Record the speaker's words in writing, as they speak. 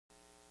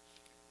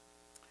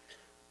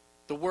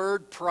The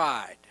word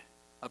pride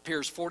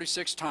appears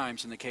 46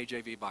 times in the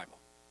KJV Bible.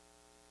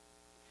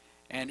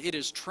 And it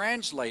is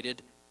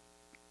translated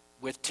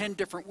with 10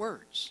 different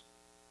words.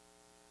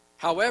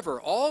 However,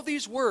 all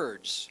these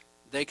words,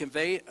 they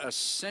convey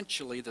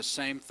essentially the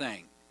same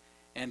thing,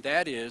 and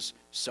that is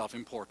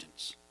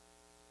self-importance.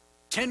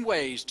 10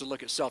 ways to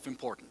look at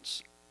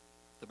self-importance.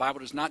 The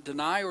Bible does not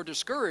deny or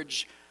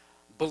discourage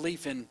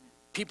belief in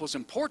people's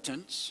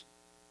importance.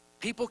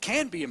 People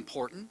can be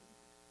important.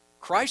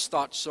 Christ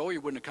thought so, he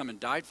wouldn't have come and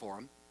died for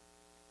them.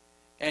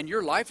 And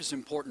your life is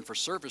important for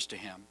service to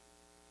him.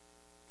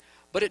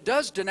 But it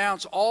does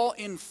denounce all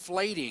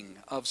inflating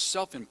of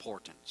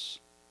self-importance.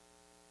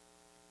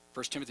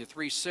 1 Timothy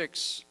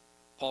 3:6,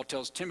 Paul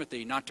tells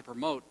Timothy not to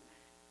promote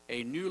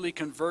a newly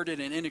converted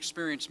and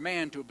inexperienced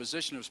man to a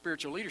position of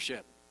spiritual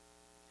leadership.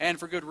 And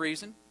for good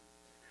reason.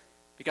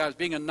 Because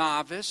being a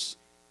novice,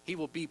 he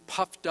will be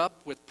puffed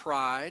up with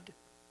pride.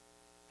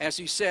 As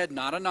he said,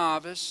 not a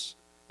novice,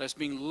 lest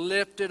being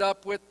lifted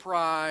up with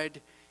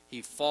pride,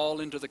 he fall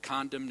into the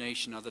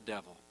condemnation of the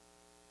devil.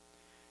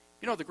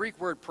 You know, the Greek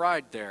word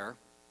pride there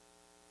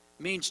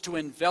means to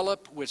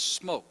envelop with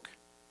smoke.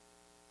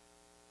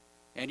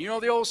 And you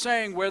know the old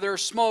saying, where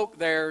there's smoke,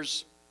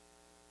 there's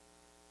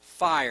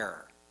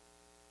fire.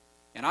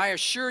 And I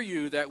assure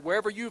you that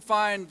wherever you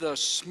find the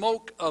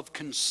smoke of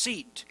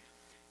conceit,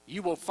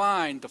 you will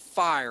find the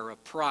fire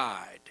of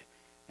pride.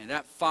 And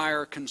that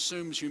fire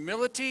consumes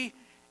humility,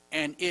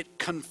 and it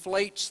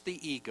conflates the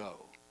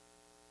ego.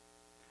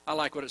 I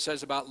like what it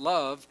says about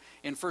love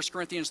in 1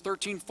 Corinthians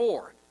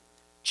 13:4.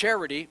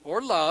 Charity,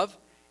 or love,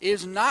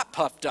 is not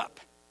puffed up.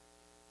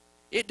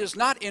 It does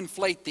not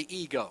inflate the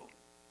ego.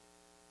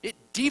 It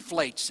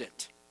deflates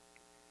it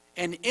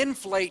and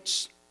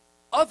inflates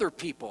other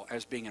people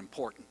as being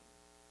important.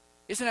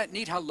 Isn't that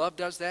neat how love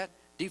does that?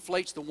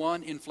 Deflates the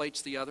one,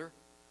 inflates the other.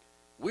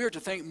 We are to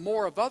think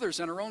more of others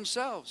than our own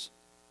selves.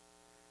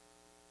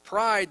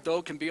 Pride,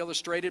 though, can be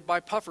illustrated by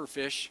puffer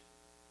fish.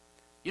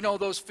 You know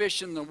those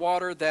fish in the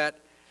water that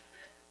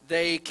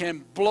they can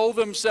blow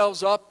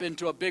themselves up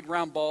into a big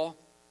round ball?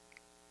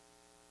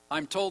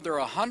 I'm told there are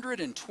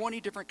 120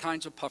 different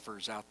kinds of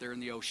puffers out there in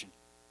the ocean.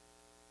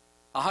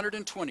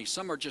 120.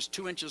 Some are just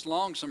 2 inches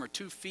long, some are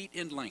 2 feet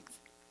in length.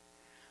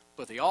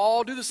 But they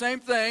all do the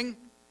same thing.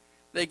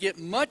 They get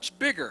much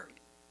bigger.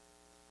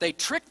 They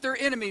trick their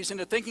enemies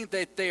into thinking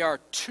that they are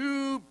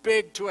too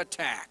big to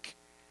attack.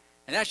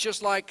 And that's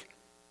just like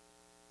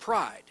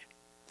pride.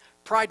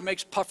 Pride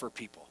makes puffer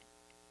people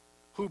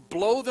who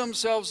blow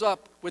themselves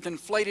up with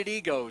inflated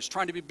egos,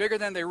 trying to be bigger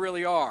than they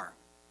really are.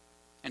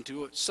 And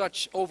to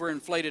such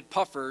overinflated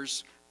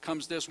puffers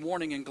comes this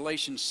warning in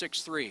Galatians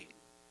 6:3.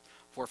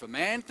 For if a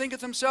man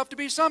thinketh himself to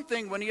be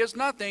something when he is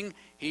nothing,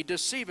 he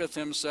deceiveth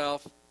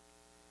himself.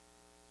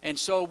 And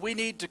so we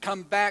need to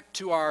come back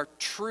to our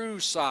true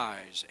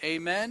size.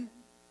 Amen?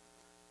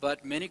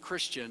 But many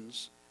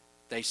Christians,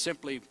 they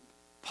simply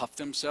puff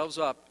themselves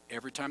up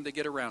every time they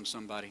get around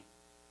somebody.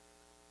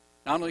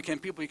 Not only can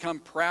people become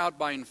proud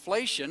by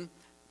inflation,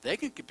 they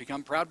can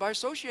become proud by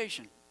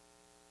association.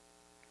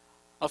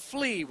 A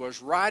flea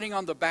was riding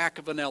on the back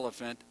of an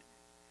elephant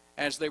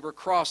as they were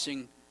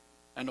crossing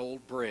an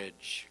old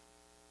bridge.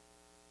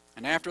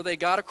 And after they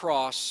got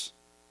across,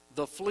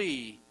 the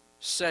flea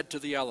said to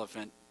the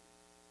elephant,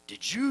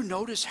 "Did you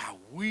notice how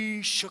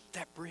we shook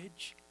that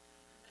bridge?"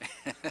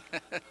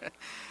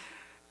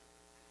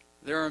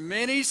 There are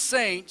many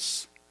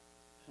saints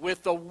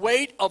with the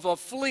weight of a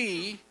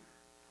flea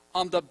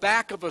on the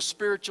back of a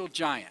spiritual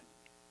giant.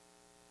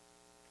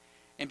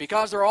 And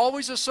because they're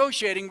always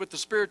associating with the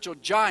spiritual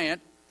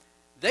giant,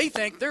 they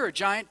think they're a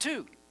giant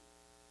too.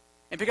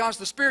 And because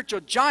the spiritual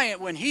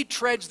giant, when he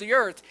treads the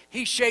earth,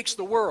 he shakes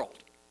the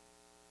world.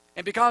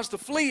 And because the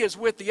flea is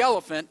with the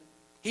elephant,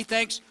 he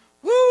thinks,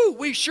 "Woo,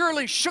 we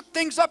surely shook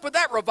things up with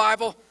that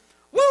revival.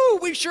 Woo,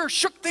 we sure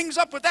shook things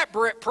up with that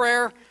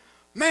prayer.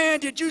 Man,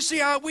 did you see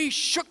how we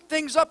shook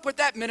things up with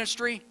that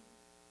ministry?"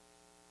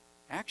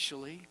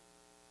 Actually,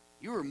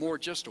 you were more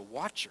just a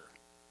watcher,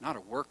 not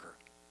a worker.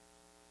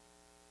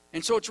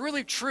 And so it's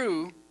really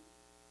true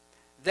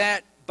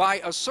that by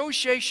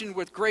association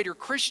with greater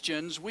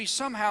Christians, we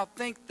somehow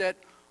think that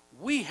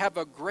we have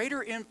a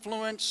greater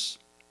influence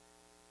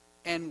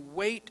and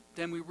weight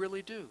than we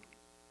really do.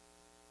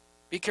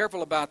 Be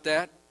careful about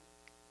that.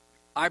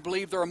 I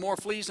believe there are more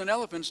fleas than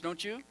elephants,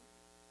 don't you?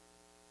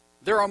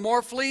 There are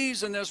more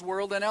fleas in this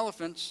world than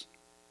elephants,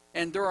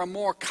 and there are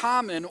more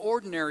common,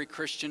 ordinary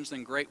Christians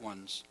than great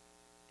ones.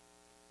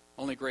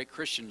 Only great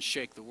Christians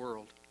shake the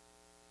world.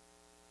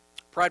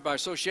 Pride by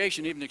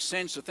association even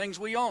extends to things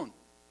we own.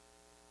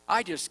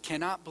 I just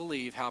cannot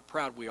believe how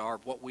proud we are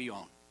of what we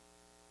own.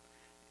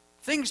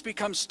 Things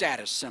become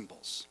status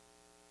symbols.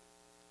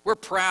 We're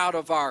proud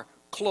of our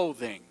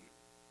clothing,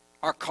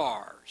 our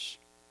cars,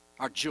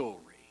 our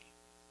jewelry,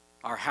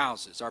 our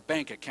houses, our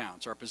bank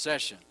accounts, our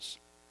possessions.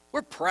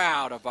 We're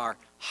proud of our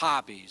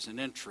hobbies and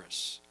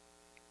interests.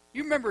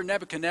 You remember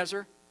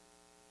Nebuchadnezzar?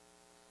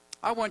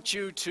 I want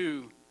you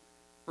to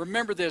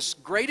remember this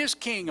greatest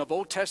king of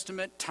Old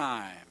Testament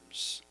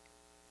times.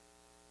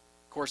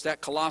 course,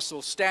 that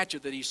colossal statue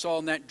that he saw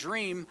in that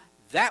dream,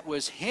 that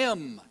was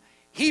him.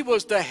 He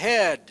was the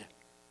head.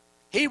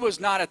 He was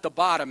not at the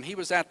bottom. He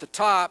was at the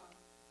top.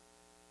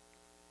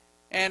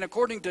 And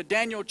according to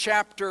Daniel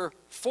chapter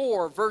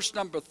 4, verse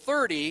number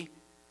 30,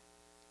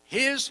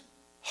 his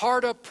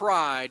heart of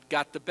pride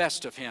got the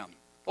best of him.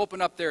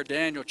 Open up there,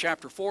 Daniel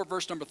chapter 4,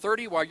 verse number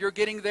 30, while you're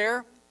getting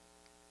there.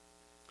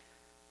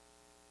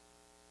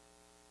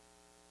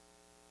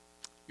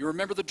 You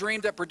remember the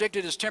dream that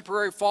predicted his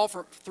temporary fall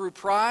through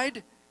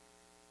pride?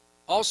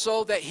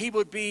 Also that he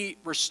would be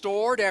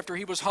restored after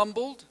he was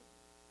humbled.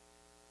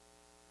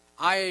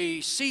 I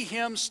see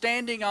him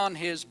standing on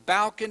his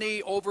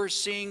balcony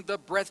overseeing the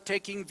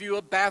breathtaking view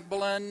of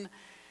Babylon.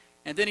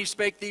 And then he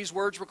spake these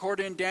words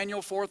recorded in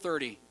Daniel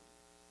 4:30.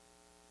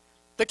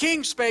 The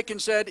king spake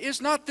and said,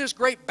 Is not this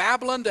great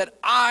Babylon that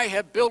I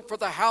have built for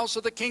the house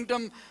of the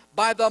kingdom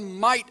by the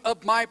might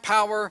of my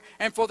power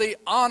and for the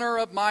honor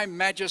of my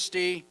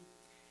majesty?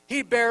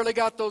 He barely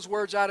got those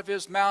words out of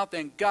his mouth,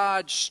 and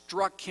God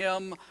struck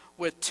him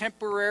with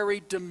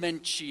temporary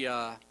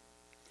dementia.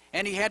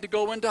 And he had to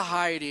go into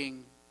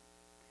hiding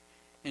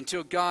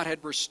until God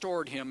had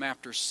restored him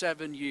after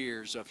 7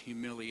 years of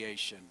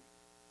humiliation.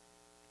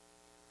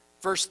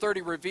 Verse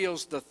 30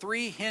 reveals the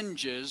three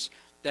hinges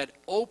that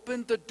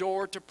opened the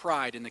door to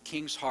pride in the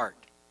king's heart.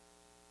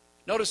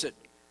 Notice it.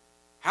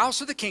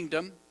 House of the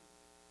kingdom,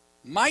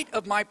 might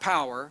of my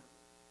power,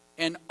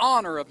 and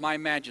honor of my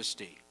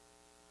majesty.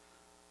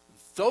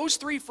 Those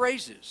three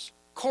phrases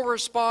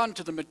correspond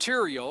to the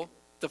material,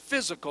 the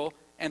physical,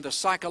 and the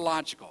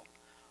psychological.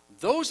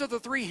 Those are the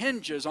three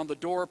hinges on the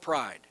door of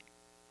pride.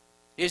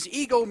 His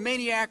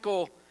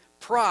egomaniacal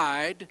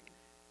pride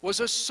was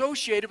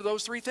associated with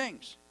those three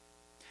things.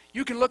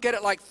 You can look at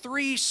it like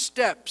 3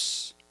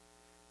 steps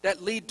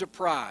that lead to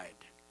pride.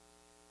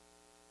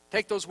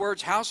 Take those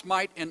words, house,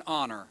 might, and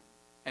honor,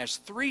 as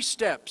 3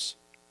 steps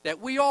that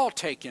we all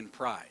take in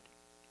pride.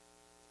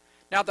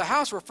 Now, the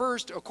house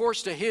refers, of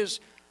course, to his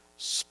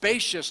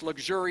spacious,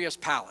 luxurious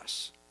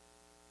palace.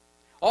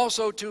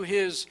 Also to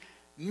his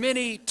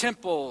many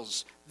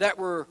temples that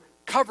were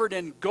covered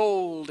in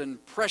gold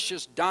and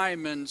precious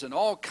diamonds and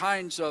all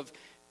kinds of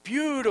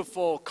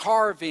beautiful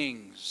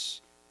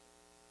carvings.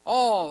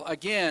 All,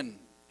 again,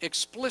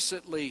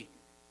 explicitly,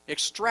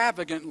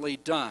 extravagantly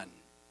done.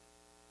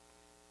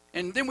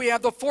 And then we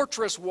have the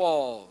fortress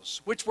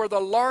walls, which were the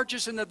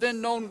largest in the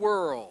then known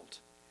world.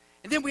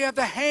 And then we have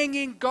the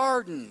hanging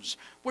gardens,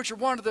 which are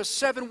one of the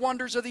 7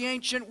 wonders of the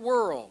ancient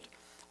world.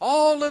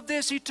 All of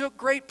this he took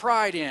great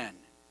pride in.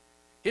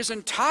 His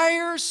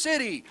entire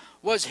city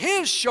was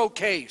his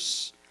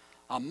showcase,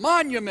 a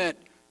monument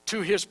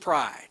to his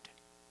pride.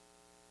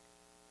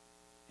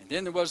 And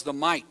then there was the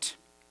might.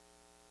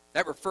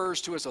 That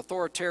refers to his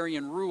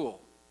authoritarian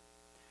rule.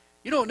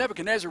 You know,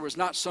 Nebuchadnezzar was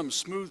not some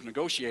smooth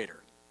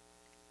negotiator.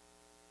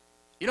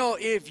 You know,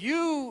 if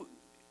you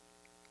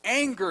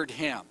angered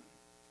him,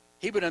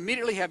 he would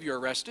immediately have you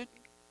arrested.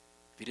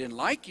 If he didn't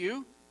like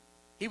you,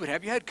 he would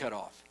have your head cut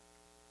off.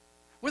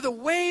 With a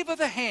wave of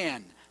the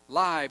hand,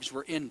 lives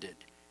were ended,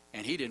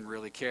 and he didn't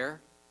really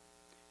care.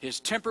 His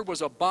temper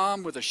was a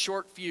bomb with a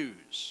short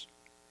fuse.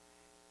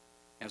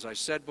 As I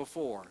said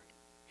before,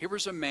 here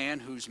was a man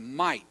whose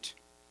might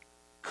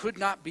could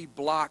not be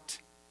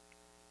blocked.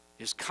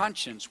 His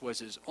conscience was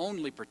his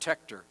only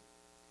protector,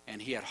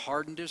 and he had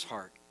hardened his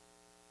heart.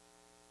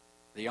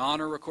 The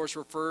honor, of course,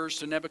 refers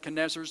to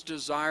Nebuchadnezzar's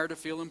desire to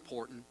feel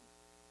important.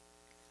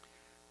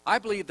 I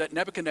believe that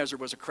Nebuchadnezzar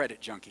was a credit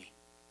junkie.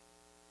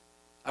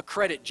 A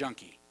credit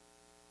junkie.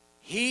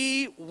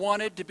 He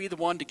wanted to be the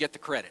one to get the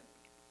credit.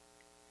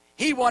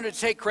 He wanted to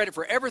take credit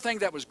for everything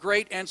that was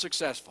great and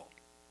successful.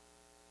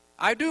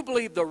 I do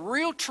believe the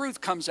real truth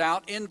comes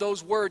out in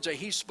those words that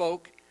he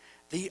spoke,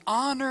 the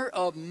honor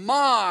of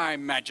my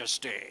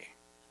majesty.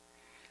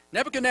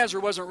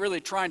 Nebuchadnezzar wasn't really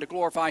trying to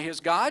glorify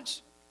his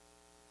gods.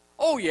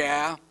 Oh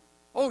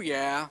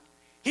yeah,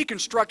 he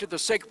constructed the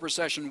sacred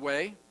procession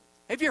way.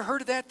 Have you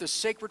heard of that, the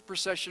sacred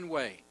procession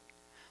way?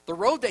 The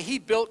road that he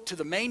built to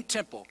the main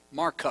temple,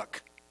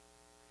 Marduk.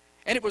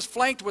 And it was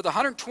flanked with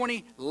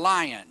 120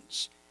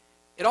 lions.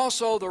 It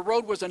also, the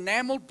road was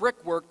enameled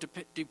brickwork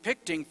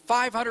depicting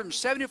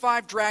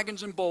 575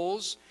 dragons and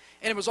bulls,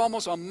 and it was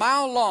almost a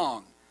mile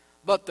long.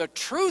 But the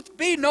truth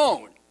be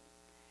known,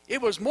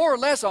 it was more or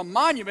less a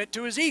monument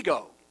to his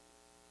ego.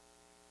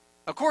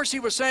 Of course, he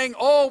was saying,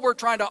 oh, we're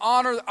trying to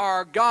honor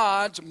our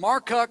gods,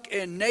 Marduk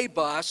and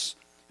Nabus,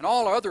 and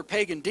all our other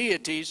pagan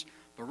deities.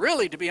 But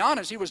really, to be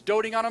honest, he was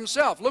doting on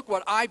himself. Look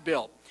what I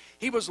built.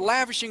 He was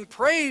lavishing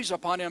praise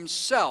upon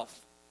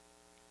himself.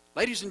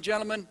 Ladies and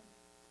gentlemen,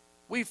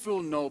 we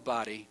fool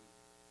nobody.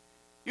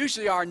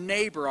 Usually our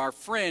neighbor, our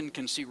friend,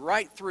 can see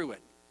right through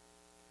it.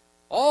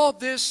 All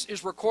this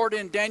is recorded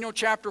in Daniel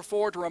chapter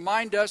 4 to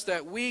remind us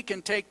that we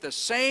can take the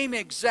same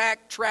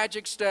exact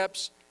tragic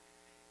steps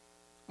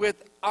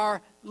with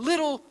our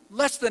little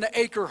less than an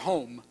acre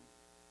home.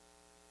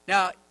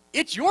 Now,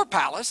 it's your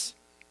palace.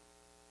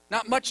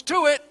 Not much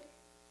to it.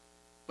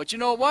 But you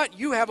know what?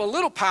 You have a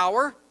little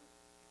power.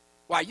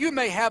 While you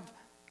may have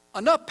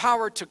enough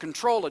power to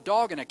control a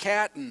dog and a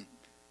cat and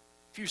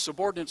a few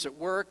subordinates at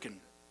work and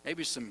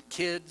maybe some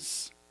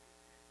kids,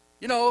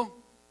 you know,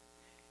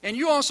 and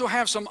you also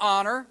have some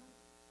honor.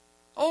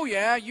 Oh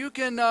yeah, you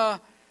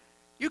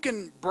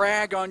can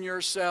brag on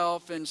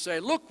yourself and say,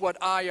 look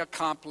what I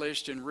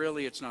accomplished, and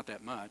really it's not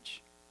that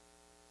much.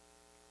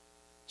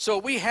 So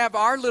we have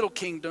our little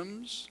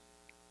kingdoms,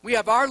 we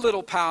have our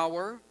little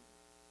power,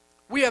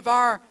 we have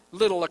our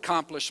little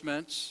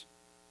accomplishments,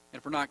 and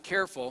if we're not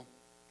careful,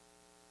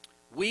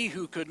 we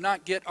who could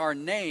not get our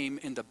name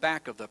in the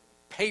back of the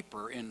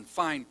paper in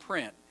fine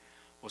print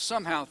will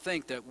somehow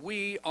think that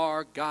we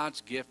are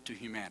God's gift to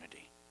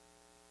humanity.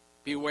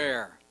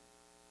 Beware.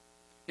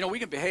 You know, we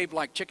can behave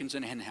like chickens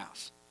in a hen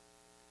house.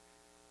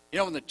 You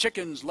know, when the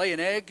chickens lay an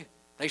egg,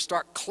 they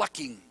start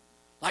clucking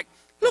like,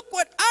 look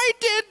what I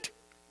did.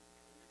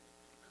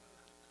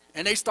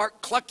 And they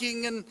start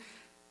clucking and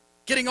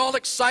getting all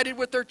excited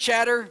with their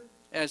chatter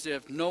as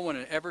if no one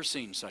had ever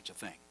seen such a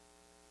thing.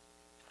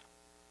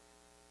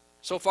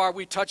 So far,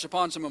 we touched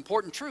upon some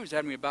important truths,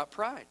 haven't we, about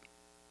pride.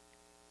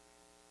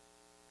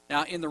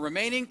 Now, in the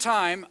remaining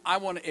time, I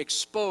want to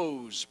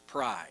expose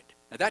pride.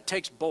 Now, that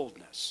takes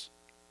boldness.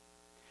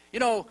 You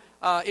know,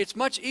 it's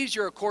much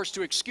easier, of course,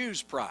 to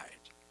excuse pride.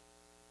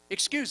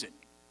 Excuse it.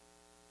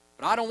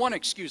 But I don't want to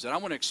excuse it. I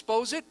want to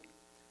expose it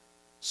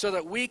so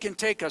that we can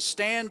take a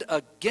stand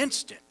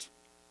against it.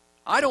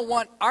 I don't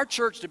want our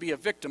church to be a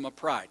victim of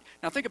pride.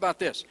 Now, think about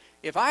this.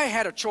 If I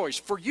had a choice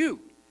for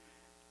you,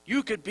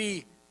 you could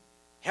be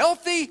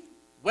healthy,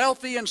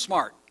 wealthy, and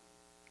smart.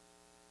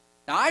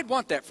 Now, I'd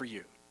want that for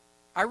you.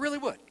 I really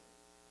would.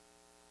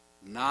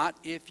 Not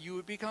if you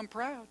would become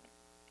proud.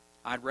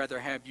 I'd rather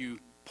have you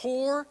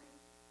poor,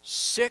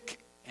 sick,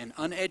 and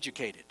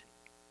uneducated,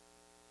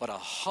 but a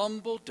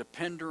humble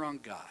depender on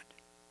God.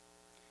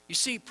 You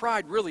see,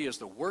 pride really is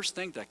the worst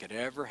thing that could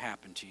ever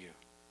happen to you.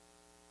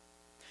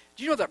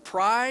 Do you know that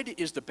pride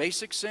is the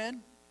basic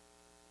sin?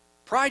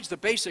 Pride's the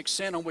basic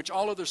sin on which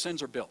all other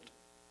sins are built.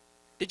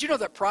 Did you know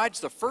that pride's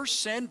the first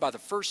sin by the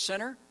first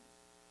sinner?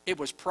 It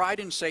was pride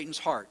in Satan's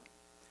heart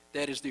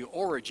that is the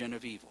origin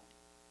of evil.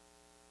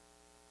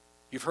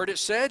 You've heard it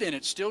said, and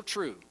it's still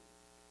true.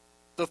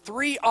 The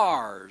 3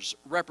 R's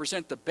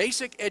represent the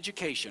basic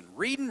education,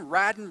 reading,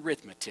 writing,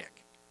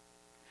 arithmetic.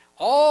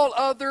 All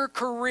other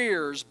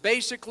careers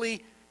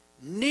basically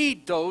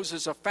need those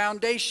as a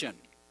foundation.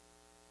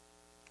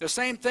 The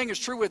same thing is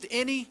true with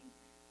any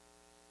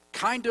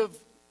kind of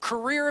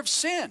career of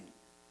sin.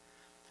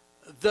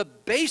 The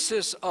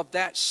basis of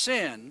that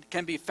sin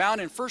can be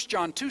found in 1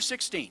 John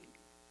 2:16.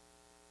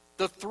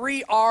 The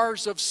 3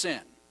 R's of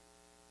sin.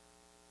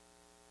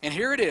 And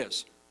here it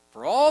is.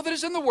 For all that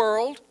is in the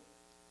world,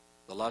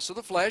 the lust of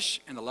the flesh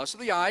and the lust of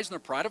the eyes and the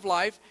pride of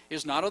life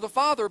is not of the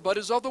Father, but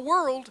is of the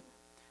world.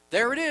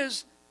 There it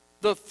is.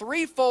 The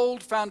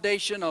threefold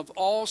foundation of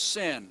all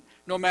sin.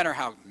 No matter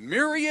how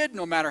myriad,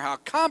 no matter how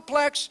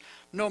complex,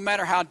 no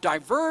matter how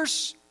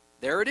diverse,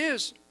 there it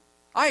is.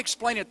 I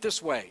explain it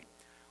this way.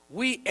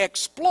 We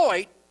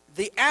exploit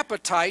the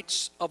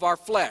appetites of our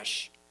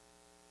flesh.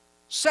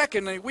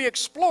 Secondly, we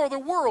explore the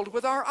world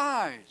with our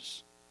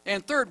eyes.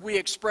 And third, we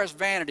express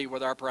vanity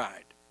with our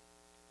pride.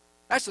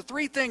 That's the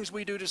 3 things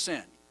we do to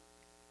sin.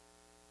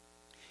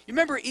 You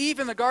remember Eve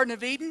in the Garden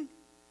of Eden?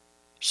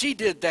 She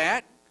did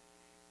that.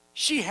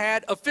 She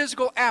had a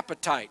physical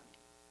appetite,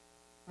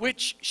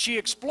 which she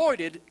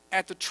exploited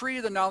at the tree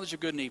of the knowledge of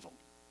good and evil.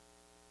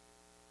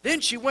 Then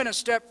she went a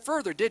step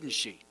further, didn't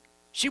she?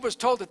 She was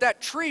told that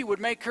that tree would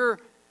make her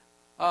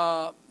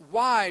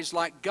wise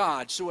like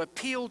God, so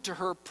appealed to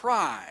her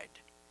pride.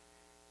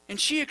 And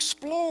she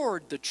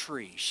explored the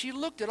tree. She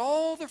looked at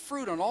all the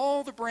fruit on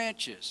all the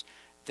branches.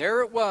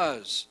 There it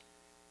was.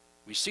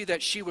 We see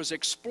that she was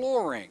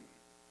exploring,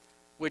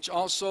 which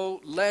also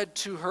led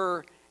to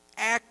her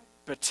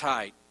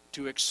appetite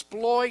to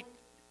exploit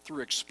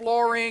through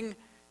exploring,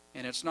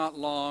 and it's not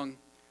long.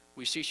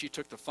 We see she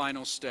took the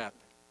final step.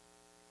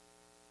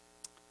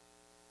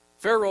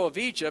 Pharaoh of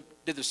Egypt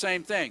did the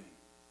same thing.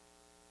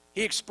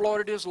 He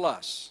exploited his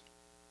lusts,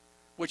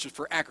 which was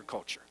for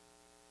agriculture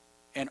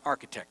and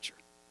architecture.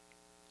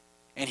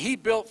 And he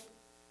built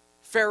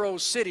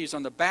Pharaoh's cities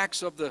on the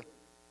backs of the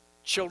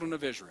children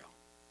of Israel.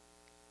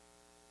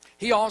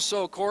 He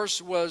also, of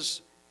course,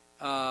 was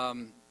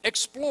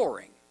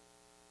exploring.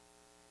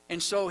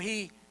 And so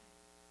he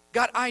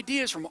got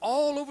ideas from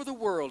all over the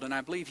world, and I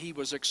believe he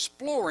was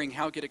exploring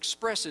how he could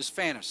express his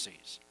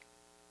fantasies.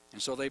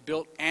 And so they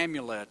built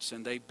amulets,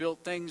 and they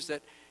built things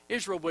that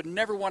Israel would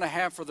never want to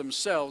have for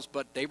themselves,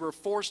 but they were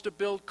forced to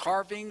build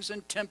carvings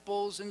and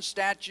temples and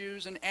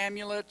statues and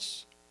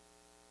amulets.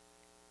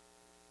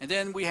 And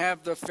then we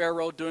have the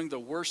Pharaoh doing the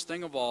worst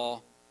thing of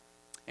all,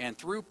 and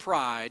through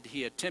pride,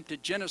 he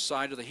attempted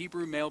genocide of the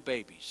Hebrew male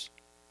babies.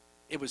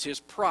 It was his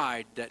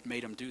pride that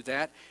made him do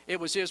that. It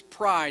was his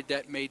pride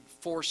that made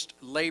forced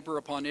labor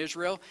upon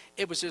Israel.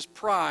 It was his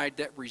pride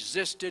that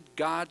resisted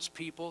God's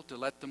people to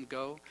let them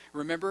go.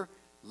 Remember,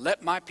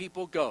 let my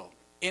people go.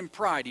 In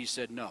pride, he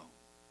said no.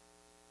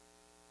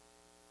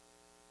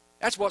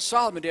 That's what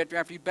Solomon did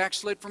after he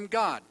backslid from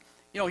God.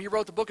 He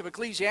wrote the book of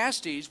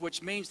Ecclesiastes,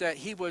 which means that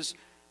he was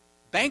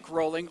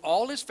bankrolling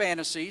all his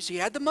fantasies. He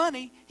had the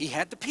money, he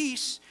had the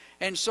peace,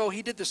 and so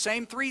he did the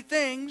same three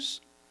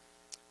things.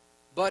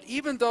 But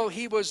even though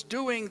he was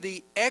doing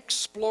the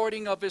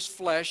exploiting of his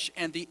flesh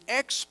and the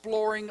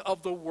exploring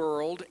of the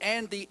world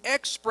and the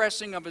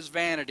expressing of his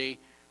vanity,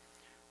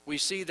 we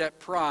see that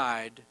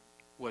pride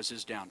was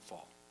his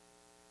downfall.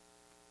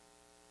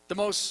 The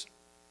most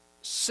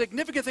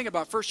significant thing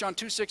about 1 John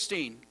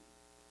 2:16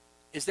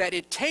 is that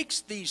it takes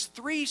these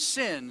three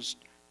sins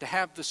to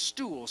have the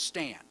stool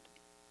stand.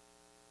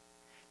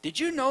 Did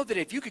you know that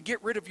if you could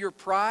get rid of your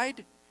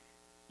pride,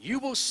 you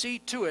will see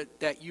to it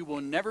that you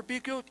will never be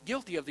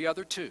guilty of the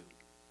other two?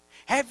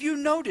 Have you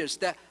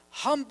noticed that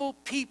humble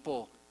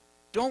people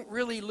don't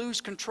really lose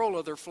control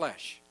of their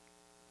flesh?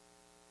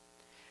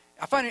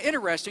 I find it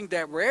interesting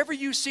that wherever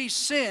you see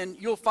sin,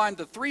 you'll find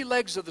the three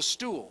legs of the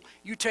stool.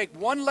 You take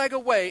one leg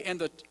away and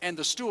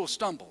the stool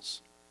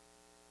stumbles.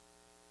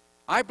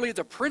 I believe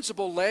the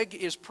principal leg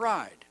is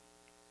pride.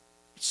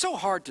 It's so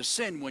hard to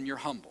sin when you're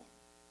humble.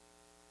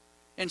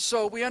 And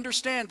so we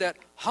understand that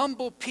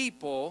humble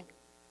people,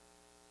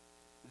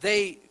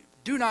 they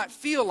do not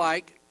feel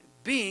like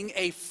being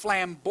a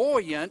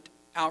flamboyant,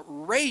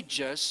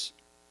 outrageous,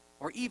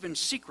 or even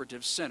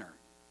secretive sinner.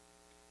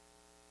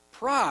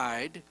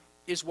 Pride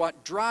is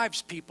what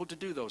drives people to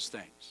do those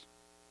things.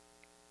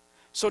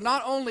 So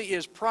not only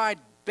is pride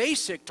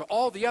basic to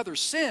all the other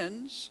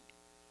sins,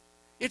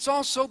 it's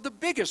also the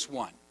biggest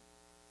one.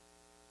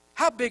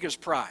 How big is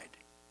pride?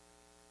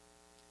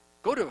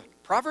 Go to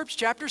Proverbs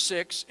chapter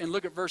 6 and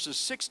look at verses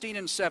 16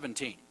 and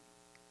 17.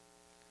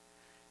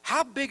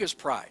 How big is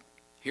pride?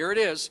 Here it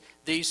is.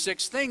 These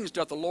 6 things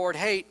doth the Lord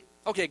hate.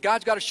 Okay,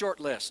 God's got a short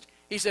list.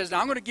 He says, now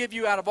I'm going to give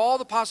you out of all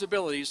the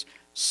possibilities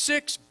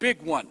 6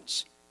 big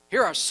ones.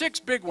 Here are 6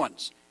 big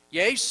ones.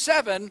 Yea,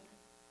 7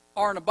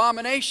 are an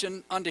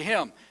abomination unto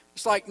him.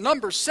 It's like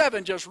number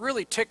 7 just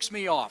really ticks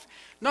me off.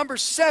 Number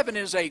 7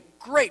 is a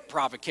great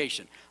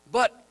provocation.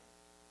 But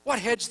what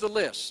heads the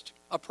list?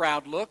 A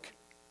proud look.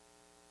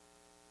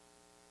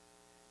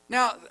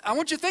 Now, I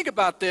want you to think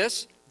about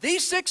this.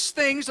 These 6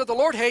 things that the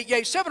Lord hate,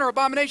 yea, 7 are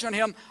abomination on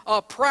him,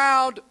 a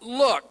proud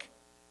look.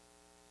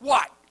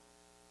 What?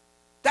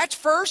 That's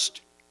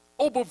first?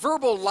 Over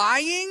verbal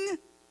lying?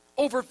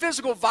 Over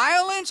physical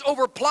violence?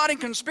 Over plotting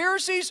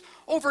conspiracies?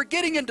 Over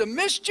getting into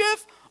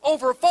mischief?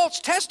 Over false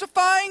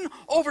testifying?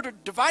 Over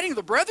dividing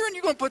the brethren?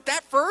 You're going to put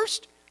that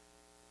first?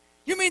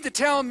 You mean to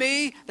tell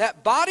me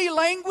that body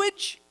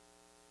language?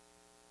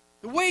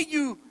 The way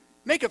you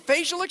make a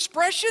facial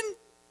expression?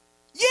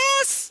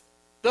 Yes!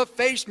 The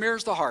face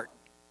mirrors the heart.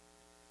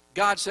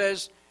 God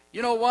says,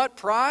 you know what?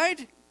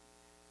 Pride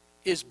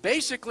is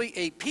basically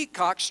a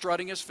peacock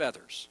strutting his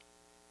feathers.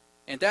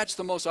 And that's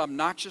the most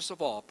obnoxious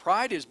of all.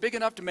 Pride is big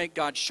enough to make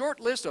God's short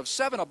list of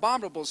 7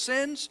 abominable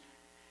sins.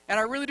 And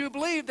I really do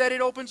believe that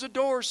it opens the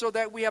door so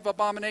that we have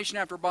abomination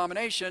after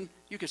abomination.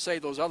 You could say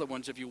those other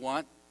ones if you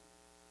want.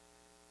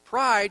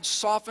 Pride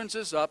softens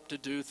us up to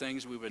do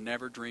things we would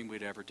never dream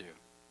we'd ever do.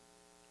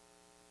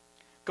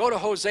 Go to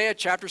Hosea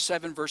chapter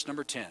 7, verse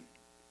number 10.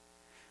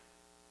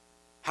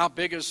 How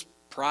big is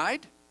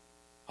pride?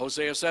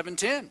 Hosea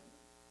 7:10.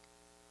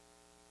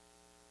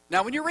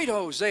 Now, when you read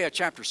Hosea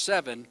chapter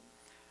 7,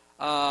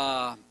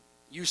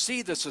 you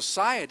see the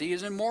society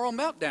is in moral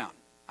meltdown.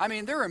 I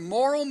mean, they're in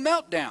moral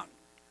meltdown.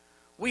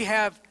 We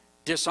have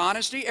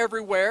dishonesty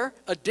everywhere.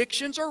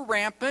 Addictions are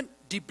rampant.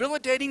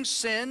 Debilitating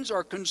sins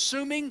are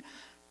consuming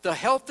the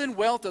health and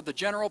wealth of the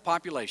general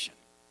population.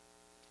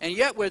 And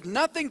yet, with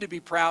nothing to be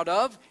proud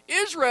of,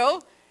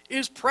 Israel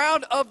is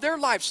proud of their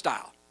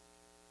lifestyle.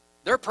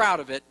 They're proud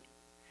of it,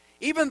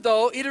 even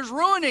though it is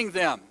ruining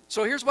them.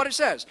 So here's what it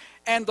says.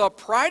 And the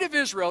pride of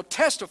Israel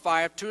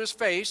testifieth to his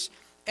face,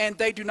 and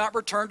they do not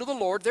return to the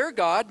Lord their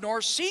God,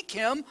 nor seek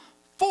him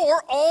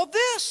for all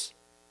this.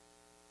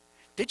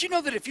 Did you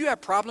know that if you have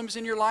problems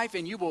in your life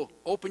and you will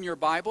open your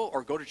Bible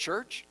or go to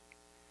church,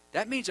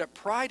 that means that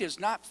pride has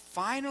not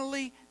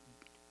finally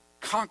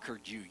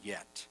conquered you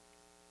yet?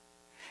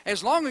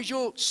 As long as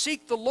you'll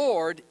seek the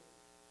Lord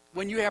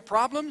when you have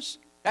problems,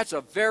 that's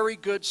a very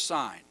good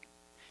sign.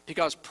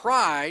 Because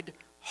pride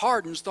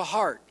hardens the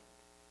heart.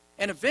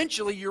 And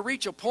eventually you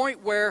reach a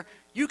point where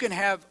you can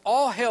have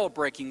all hell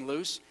breaking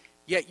loose,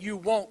 yet you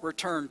won't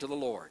return to the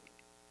Lord.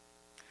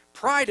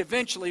 Pride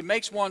eventually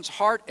makes one's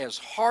heart as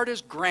hard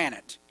as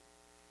granite,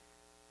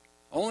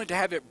 only to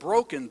have it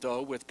broken,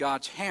 though, with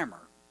God's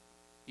hammer.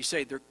 You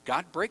say,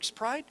 God breaks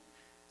pride?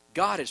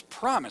 God has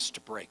promised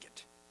to break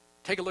it.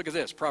 Take a look at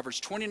this, Proverbs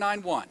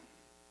 29:1.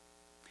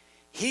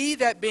 He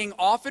that being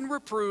often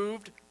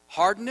reproved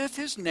hardeneth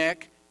his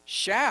neck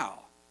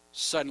shall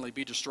suddenly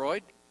be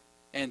destroyed,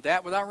 and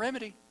that without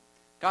remedy.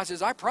 God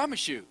says, I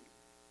promise you,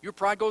 your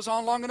pride goes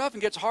on long enough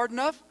and gets hard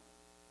enough,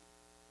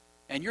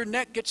 and your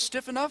neck gets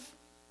stiff enough,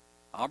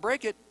 I'll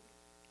break it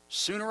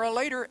sooner or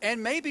later,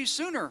 and maybe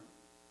sooner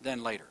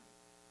than later.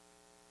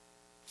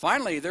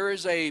 Finally,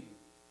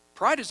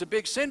 pride is a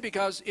big sin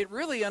because it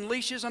really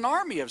unleashes an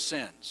army of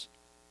sins.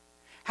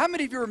 How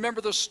many of you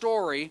remember the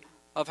story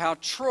of how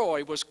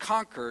Troy was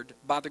conquered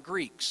by the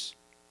Greeks.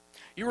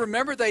 You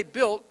remember they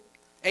built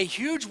a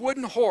huge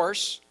wooden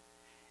horse,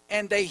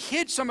 and they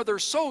hid some of their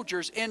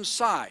soldiers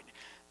inside.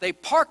 They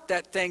parked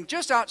that thing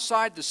just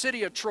outside the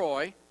city of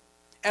Troy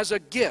as a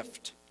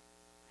gift.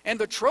 And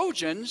the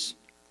Trojans,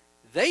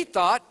 they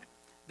thought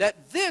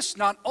that this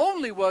not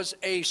only was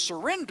a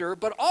surrender,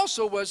 but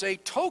also was a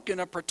token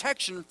of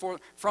protection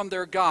from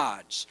their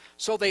gods.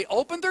 So they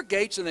opened their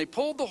gates and they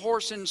pulled the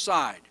horse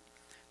inside.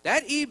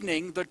 That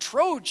evening, the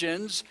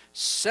Trojans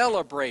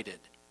celebrated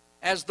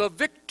as the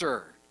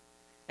victor.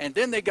 And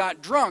then they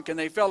got drunk and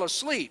they fell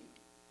asleep.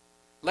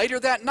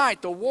 Later that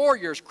night, the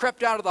warriors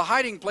crept out of the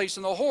hiding place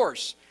in the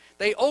horse.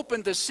 They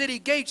opened the city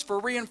gates for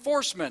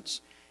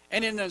reinforcements.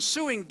 And in the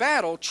ensuing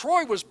battle,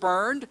 Troy was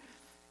burned,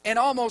 and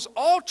almost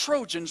all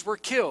Trojans were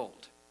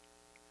killed.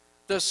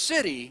 The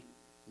city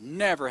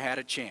never had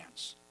a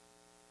chance.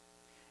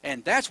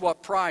 And that's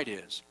what pride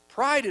is.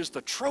 Pride is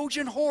the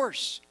Trojan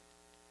horse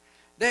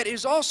that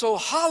is also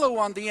hollow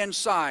on the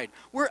inside,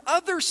 where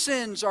other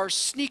sins are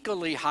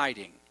sneakily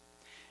hiding.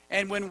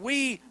 And when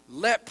we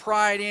let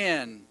pride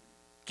in,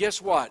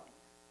 guess what?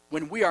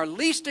 When we are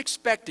least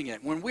expecting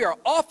it, when we are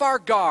off our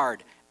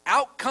guard,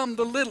 out come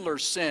the littler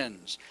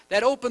sins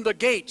that open the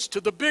gates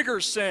to the bigger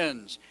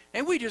sins,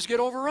 and we just get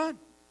overrun.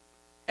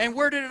 And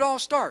where did it all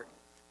start?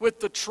 With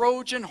the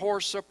Trojan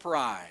horse of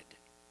pride.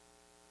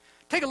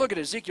 Take a look at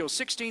Ezekiel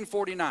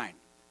 16:49.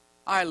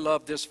 I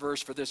love this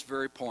verse for this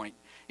very point.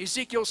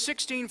 Ezekiel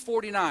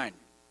 16:49.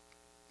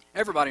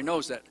 Everybody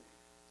knows that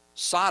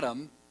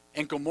Sodom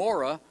and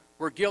Gomorrah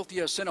were guilty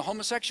of sin of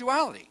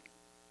homosexuality.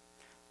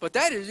 But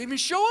that doesn't even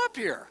show up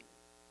here.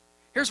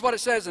 Here's what it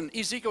says in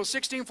Ezekiel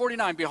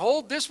 16:49.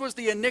 Behold, this was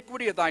the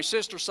iniquity of thy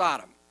sister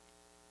Sodom.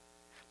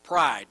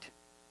 Pride.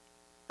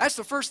 That's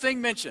the first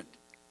thing mentioned.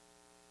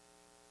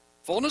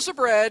 Fullness of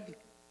bread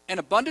and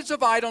abundance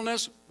of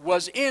idleness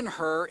was in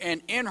her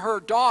and in her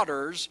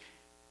daughters.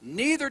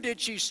 Neither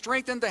did she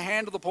strengthen the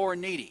hand of the poor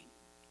and needy.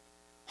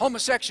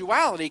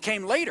 Homosexuality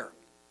came later.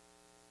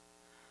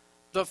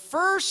 The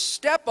first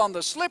step on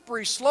the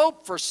slippery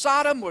slope for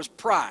Sodom was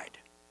pride.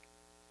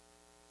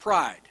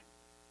 Pride.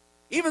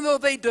 Even though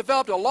they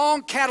developed a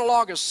long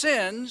catalog of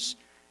sins,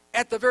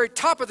 at the very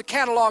top of the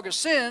catalog of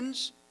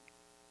sins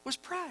was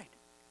pride.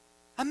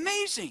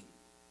 Amazing.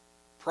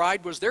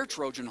 Pride was their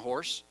Trojan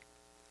horse,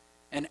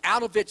 and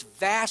out of its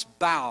vast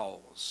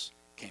bowels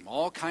came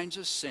all kinds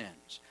of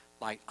sins,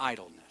 like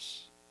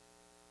idleness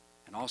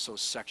and also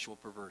sexual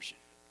perversion.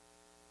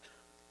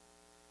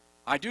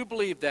 I do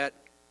believe that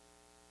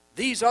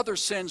these other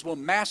sins will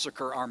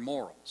massacre our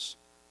morals,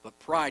 but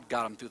pride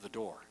got them through the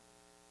door.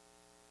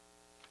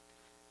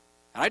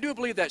 And I do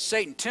believe that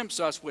Satan tempts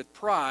us with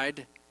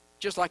pride,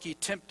 just like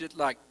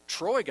like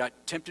Troy got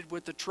tempted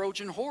with the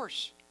Trojan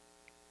horse.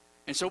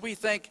 And so we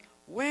think,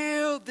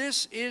 well,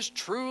 this is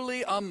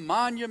truly a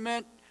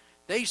monument.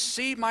 They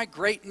see my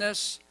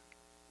greatness.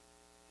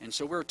 And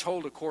so we're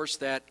told, of course,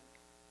 that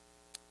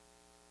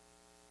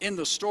in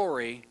the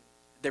story,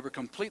 they were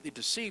completely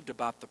deceived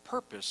about the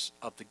purpose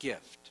of the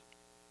gift.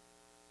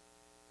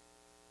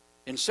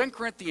 In 2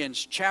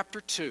 Corinthians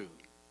chapter 2,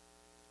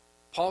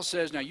 Paul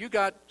says, now you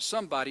got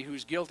somebody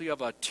who's guilty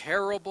of a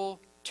terrible,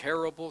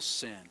 terrible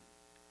sin.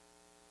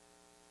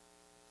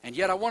 And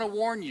yet I want to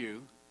warn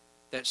you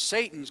that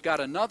Satan's got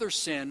another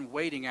sin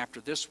waiting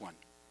after this one.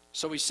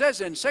 So he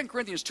says in 2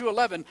 Corinthians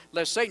 2:11,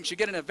 lest Satan should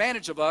get an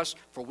advantage of us,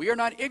 for we are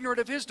not ignorant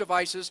of his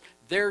devices.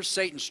 There's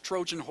Satan's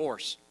Trojan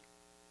horse.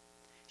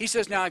 He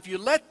says, now if you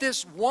let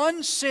this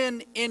one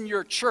sin in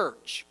your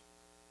church,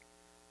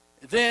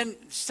 then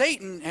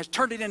Satan has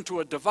turned it into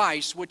a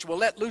device which will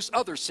let loose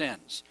other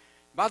sins.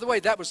 By the way,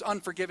 that was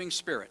unforgiving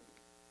spirit.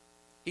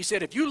 He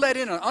said, if you let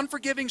in an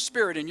unforgiving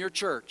spirit in your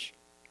church,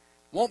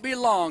 won't be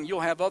long,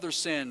 you'll have other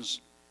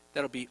sins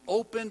that'll be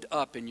opened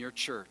up in your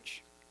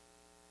church.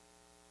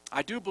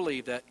 I do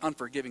believe that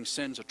unforgiving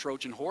sin's a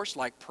Trojan horse,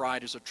 like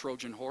pride is a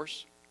Trojan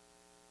horse.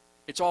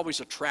 It's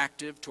always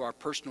attractive to our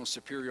personal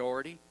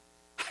superiority.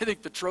 I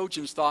think the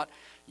Trojans thought,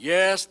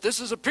 yes, this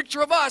is a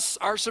picture of us,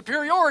 our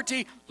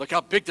superiority. Look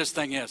how big this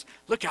thing is.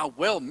 Look how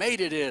well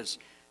made it is.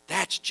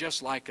 That's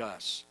just like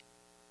us.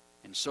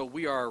 And so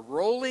we are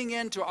rolling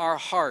into our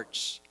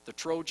hearts the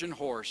Trojan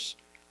horse,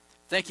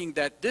 thinking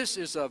that this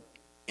is an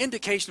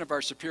indication of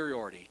our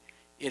superiority.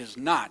 It is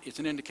not. It's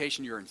an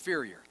indication you're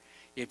inferior.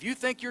 If you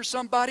think you're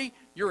somebody,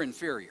 you're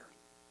inferior.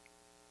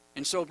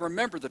 And so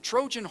remember, the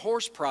Trojan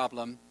horse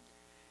problem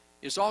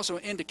is also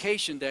an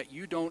indication that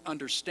you don't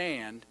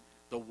understand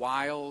the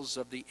wiles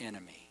of the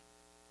enemy.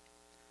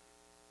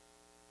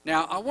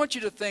 Now, I want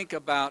you to think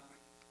about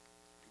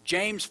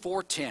James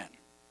 4:10.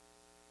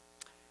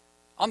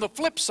 On the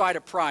flip side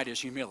of pride is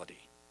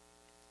humility.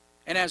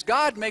 And as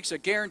God makes a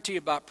guarantee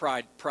about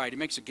pride, he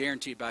makes a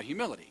guarantee about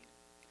humility.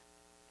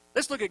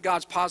 Let's look at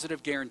God's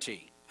positive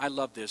guarantee. I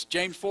love this.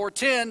 James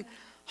 4:10,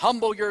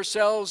 humble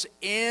yourselves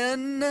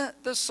in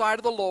the sight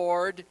of the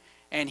Lord,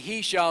 and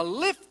he shall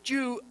lift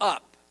you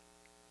up.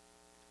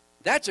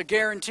 That's a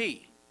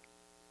guarantee.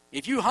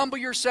 If you humble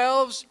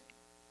yourselves,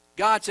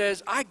 God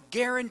says, I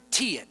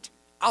guarantee it.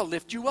 I'll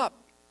lift you up.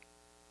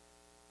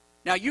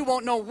 Now, you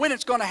won't know when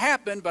it's going to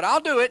happen, but I'll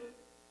do it.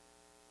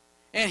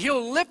 And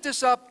he'll lift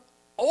us up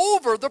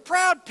over the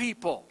proud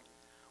people,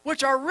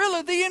 which are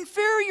really the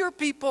inferior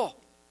people.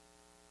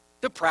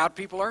 The proud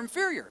people are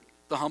inferior.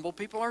 The humble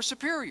people are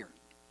superior.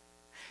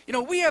 You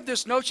know, we have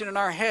this notion in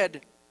our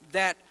head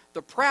that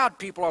the proud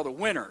people are the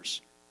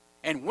winners,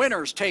 and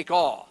winners take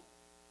all.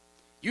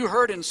 You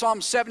heard in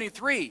Psalm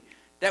 73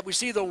 that we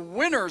see the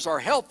winners are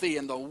healthy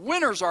and the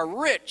winners are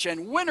rich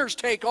and winners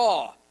take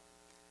all.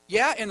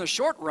 Yeah, in the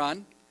short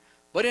run,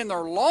 but in the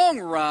long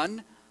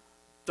run,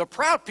 the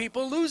proud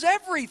people lose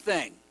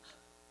everything,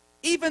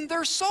 even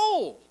their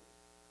soul.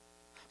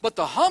 But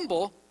the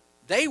humble,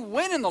 they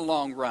win in the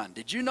long run.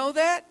 Did you know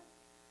that?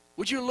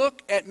 Would you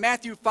look at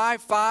Matthew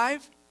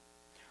 5:5,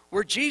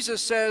 where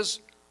Jesus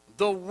says,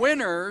 the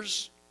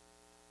winners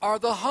are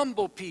the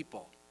humble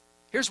people.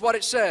 Here's what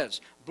it says.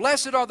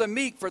 Blessed are the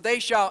meek, for they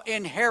shall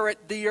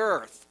inherit the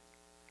earth.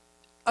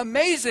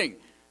 Amazing.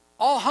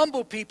 All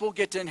humble people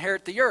get to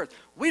inherit the earth.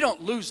 We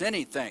don't lose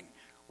anything.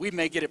 We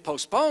may get it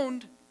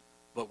postponed,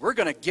 but we're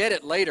going to get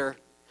it later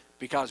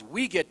because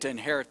we get to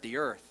inherit the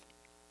earth.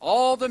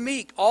 All the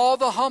meek, all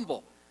the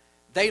humble,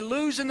 they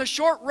lose in the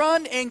short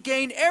run and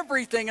gain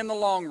everything in the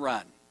long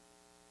run.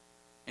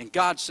 And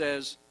God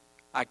says,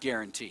 I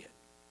guarantee it.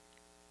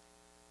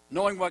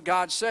 Knowing what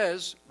God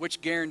says,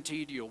 which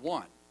guarantee do you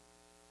want?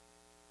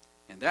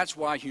 And that's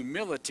why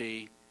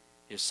humility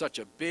is such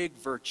a big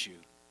virtue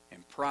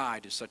and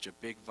pride is such a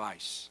big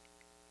vice.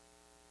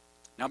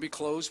 Now we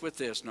close with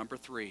this, number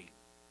 3.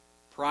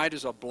 Pride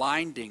is a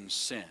blinding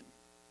sin.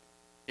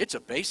 It's a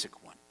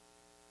basic one,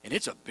 and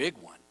it's a big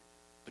one,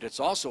 but it's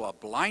also a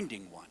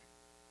blinding one.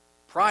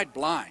 Pride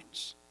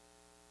blinds.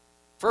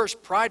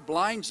 First, pride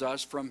blinds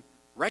us from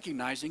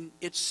recognizing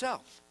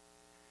itself.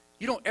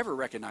 You don't ever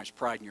recognize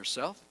pride in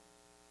yourself.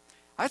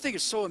 I think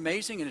it's so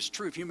amazing, and it's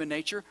true of human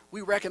nature.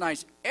 We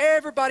recognize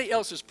everybody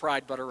else's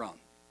pride but our own.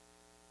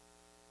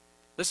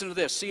 Listen to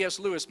this. C.S.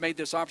 Lewis made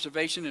this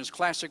observation in his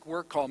classic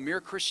work called Mere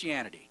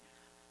Christianity.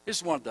 This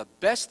is one of the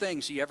best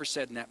things he ever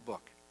said in that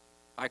book.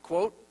 I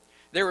quote,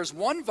 "There is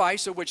one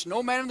vice of which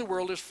no man in the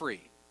world is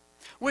free,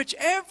 which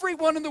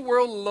everyone in the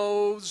world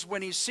loathes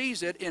when he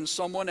sees it in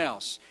someone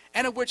else,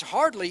 and of which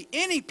hardly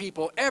any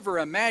people ever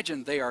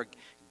imagine they are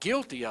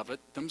guilty of it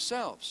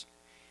themselves.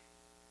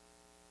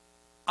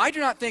 I do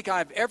not think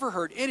I've ever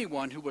heard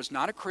anyone who was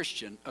not a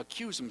Christian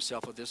accuse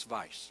himself of this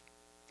vice.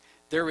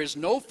 There is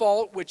no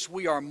fault which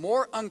we are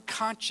more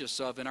unconscious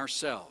of in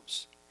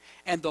ourselves.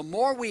 And the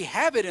more we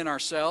have it in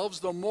ourselves,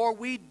 the more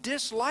we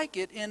dislike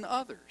it in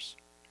others."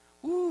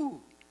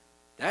 Ooh,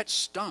 that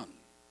stung.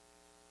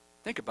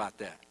 Think about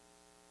that.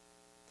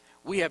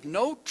 We have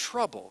no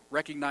trouble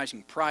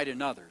recognizing pride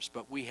in others,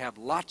 but we have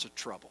lots of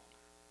trouble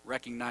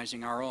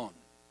recognizing our own.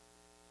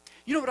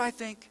 You know what I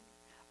think?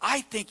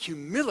 I think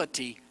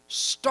humility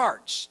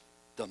starts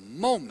the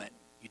moment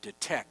you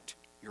detect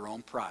your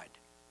own pride,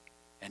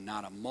 and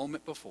not a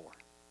moment before.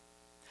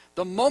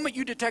 The moment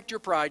you detect your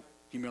pride,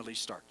 humility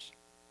starts.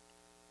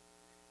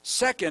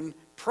 Second,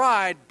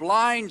 pride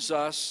blinds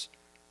us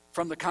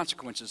from the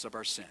consequences of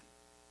our sin.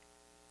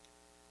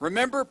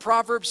 Remember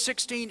Proverbs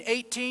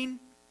 16:18?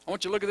 I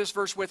want you to look at this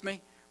verse with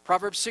me.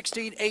 Proverbs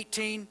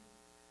 16:18.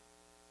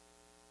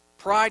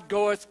 Pride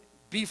goeth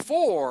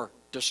before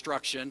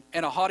destruction,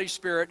 and a haughty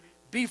spirit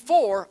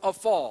before a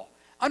fall.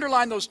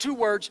 Underline those two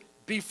words,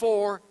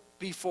 before,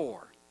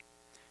 before.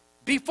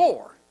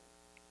 Before.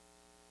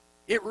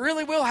 It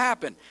really will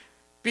happen.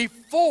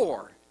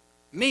 Before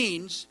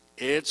means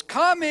it's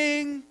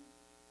coming.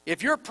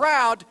 If you're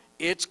proud,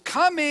 it's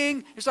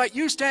coming. It's like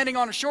you standing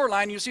on a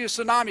shoreline, you see a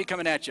tsunami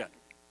coming at you.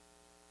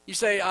 You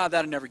say,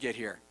 that'll never get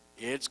here.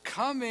 It's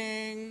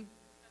coming.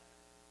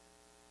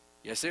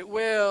 Yes, it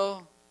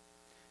will.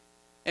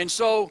 And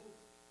so,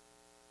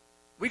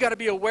 we got to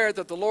be aware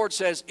that the Lord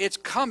says it's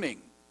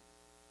coming.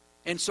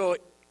 And so,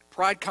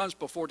 pride comes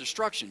before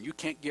destruction. You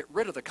can't get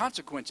rid of the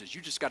consequences.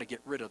 You just got to get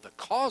rid of the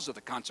cause of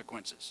the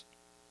consequences.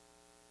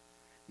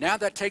 Now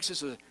that takes us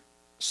to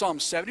Psalm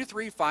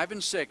 73, 5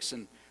 and 6.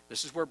 And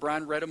this is where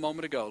Brian read a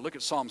moment ago. Look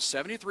at Psalm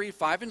 73,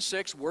 5 and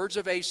 6, words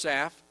of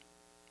Asaph.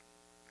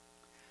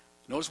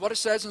 Notice what it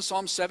says in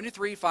Psalm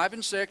 73, 5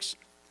 and 6.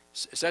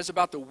 It says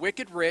about the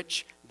wicked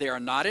rich, they are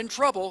not in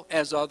trouble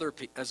as other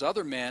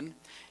men,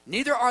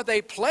 neither are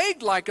they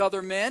plagued like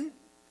other men.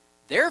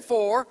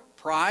 Therefore,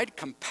 pride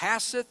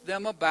compasseth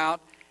them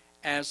about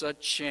as a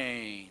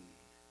chain.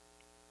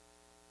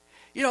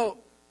 You know,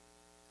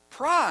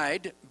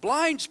 pride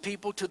blinds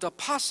people to the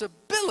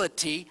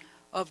possibility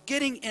of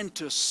getting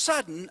into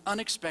sudden,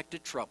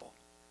 unexpected trouble.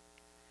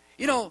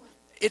 You know,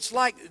 it's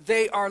like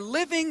they are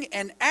living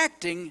and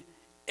acting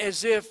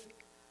as if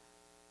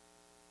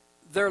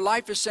their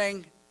life is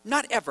saying,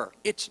 not ever.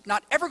 It's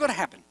not ever going to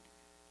happen.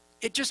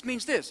 It just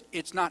means this.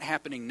 It's not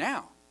happening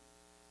now.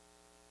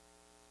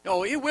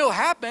 No, it will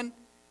happen.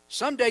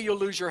 Someday you'll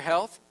lose your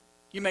health.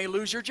 You may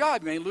lose your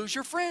job. You may lose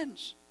your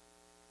friends.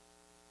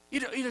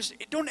 You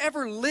don't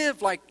ever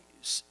live like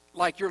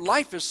your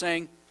life is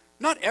saying,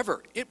 not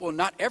ever. It will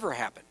not ever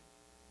happen.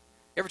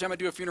 Every time I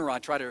do a funeral, I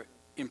try to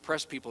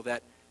impress people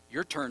that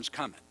your turn's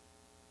coming.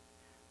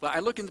 But I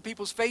look into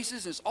people's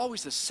faces, and it's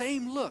always the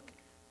same look.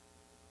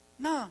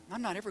 No,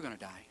 I'm not ever going to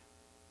die.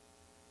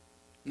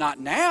 Not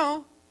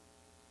now,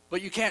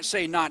 but you can't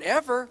say not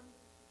ever.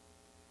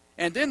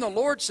 And then the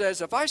Lord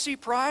says, if I see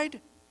pride,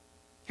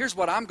 here's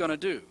what I'm going to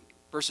do.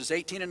 Verses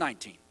 18 and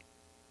 19.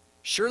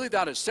 Surely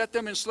thou hast set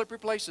them in slippery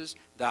places.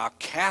 Thou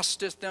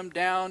castest them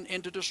down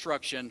into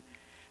destruction.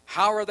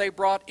 How are they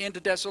brought into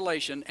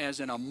desolation? As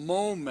in a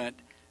moment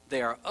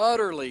they are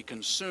utterly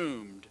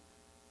consumed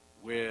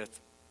with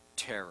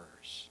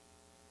terrors.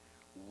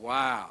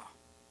 Wow.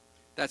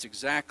 That's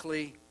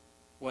exactly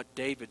what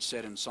David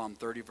said in Psalm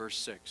 30, verse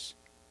 6.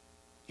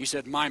 He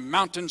said, my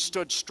mountain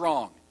stood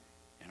strong.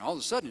 And all of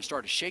a sudden it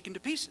started shaking to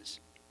pieces.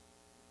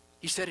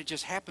 He said it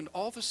just happened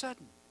all of a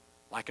sudden,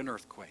 like an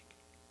earthquake.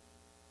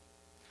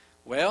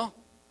 Well,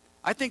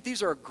 I think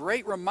these are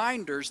great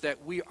reminders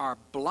that we are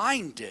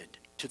blinded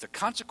to the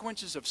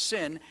consequences of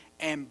sin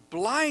and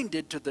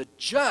blinded to the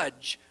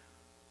judge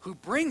who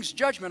brings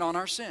judgment on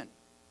our sin.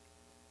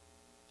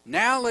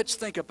 Now let's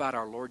think about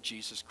our Lord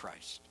Jesus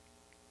Christ.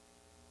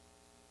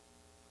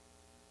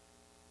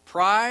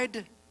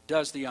 Pride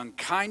does the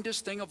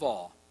unkindest thing of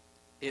all.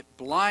 It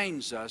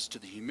blinds us to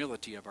the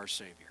humility of our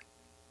Savior.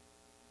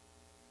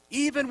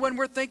 Even when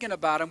we're thinking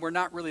about Him, we're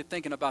not really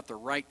thinking about the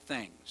right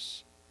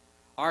things.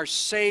 Our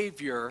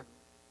Savior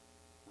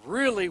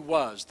really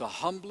was the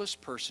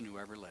humblest person who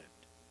ever lived.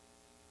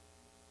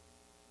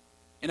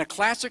 In a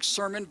classic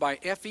sermon by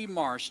F.E.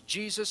 Marsh,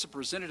 Jesus is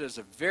presented as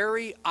the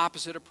very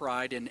opposite of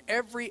pride in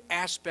every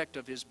aspect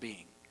of His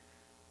being.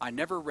 I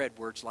never read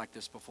words like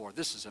this before.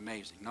 This is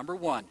amazing. Number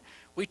one,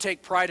 we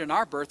take pride in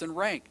our birth and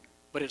rank,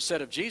 but it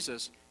said of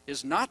Jesus,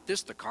 is not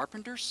this the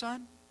carpenter's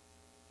son?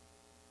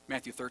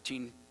 Matthew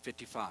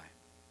 13:55.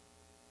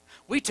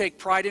 We take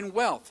pride in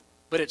wealth,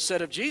 but it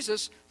said of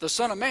Jesus, the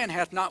Son of Man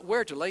hath not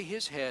where to lay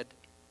his head.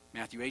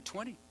 Matthew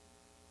 8:20.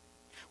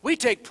 We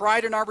take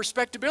pride in our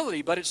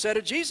respectability, but it said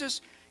of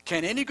Jesus,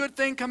 can any good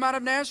thing come out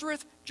of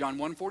Nazareth? John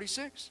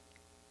 1:46.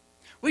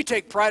 We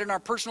take pride in our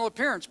personal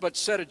appearance, but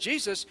said of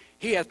Jesus,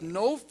 he hath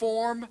no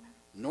form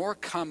nor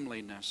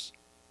comeliness.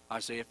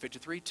 Isaiah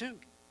 53:2.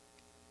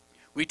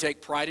 We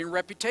take pride in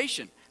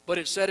reputation, but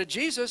it said of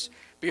Jesus,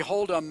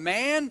 behold, a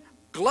man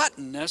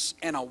gluttonous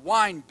and a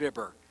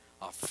wine-bibber,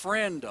 a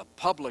friend of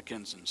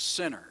publicans and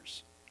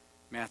sinners.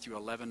 Matthew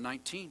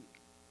 11:19.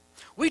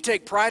 We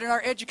take pride in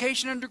our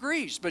education and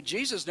degrees, but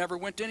Jesus never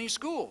went to any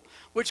school,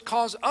 which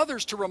caused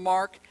others to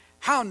remark,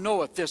 how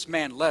knoweth this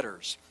man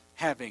letters,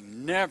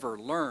 having never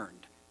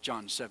learned?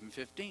 John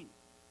 7:15.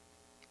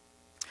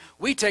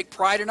 We take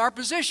pride in our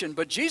position,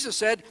 but Jesus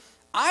said,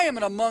 I am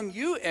among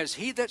you as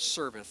he that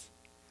serveth.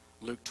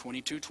 Luke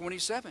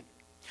 22:27.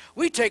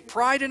 We take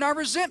pride in our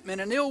resentment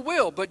and ill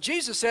will, but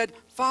Jesus said,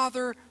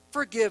 Father,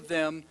 forgive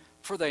them,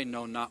 for they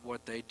know not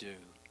what they do.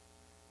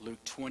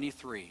 Luke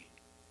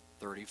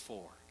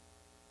 23:34.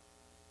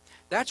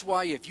 That's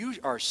why if you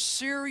are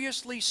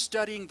seriously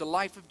studying the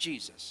life of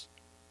Jesus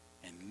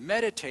and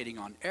meditating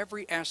on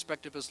every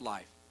aspect of his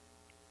life,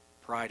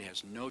 pride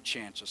has no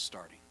chance of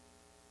starting.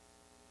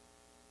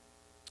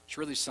 It's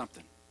really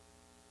something.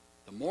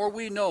 The more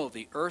we know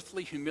the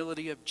earthly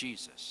humility of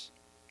Jesus,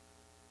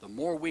 the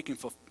more we can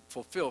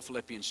fulfill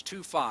Philippians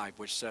 2:5,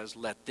 which says,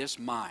 let this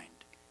mind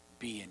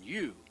be in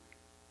you,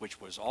 which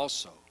was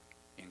also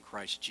in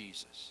Christ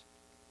Jesus.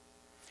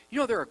 You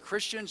know, there are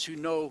Christians who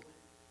know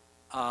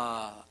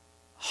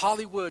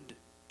Hollywood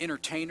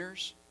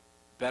entertainers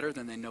better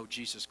than they know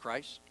Jesus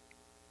Christ.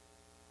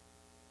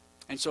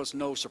 And so it's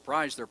no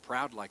surprise they're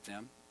proud like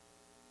them.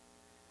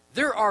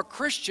 There are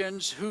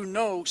Christians who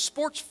know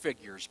sports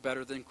figures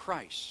better than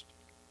Christ.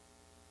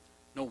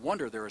 No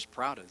wonder they're as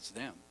proud as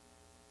them.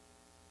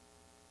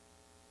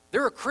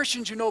 There are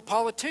Christians who know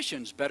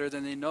politicians better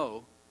than they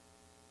know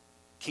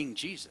King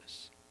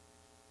Jesus.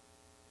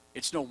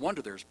 It's no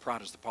wonder they're as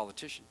proud as the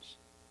politicians.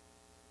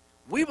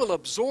 We will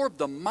absorb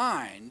the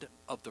mind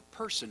of the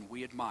person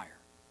we admire.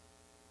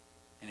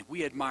 And if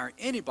we admire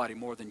anybody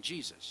more than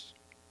Jesus,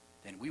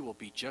 then we will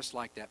be just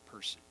like that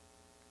person.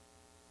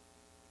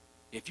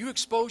 If you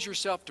expose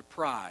yourself to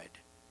pride,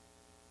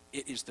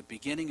 it is the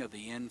beginning of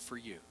the end for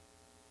you.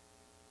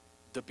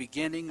 The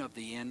beginning of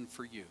the end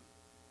for you.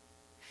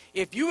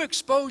 If you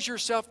expose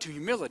yourself to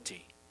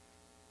humility,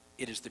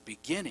 it is the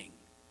beginning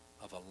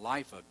of a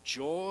life of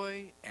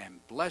joy and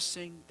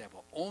blessing that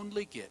will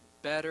only get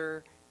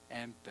better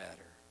and better.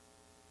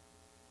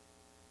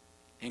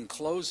 In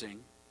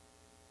closing,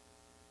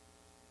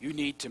 you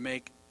need to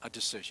make a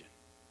decision.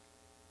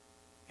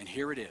 And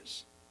here it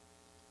is.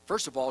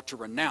 First of all, to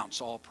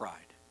renounce all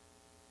pride.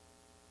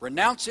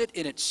 Renounce it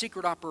in its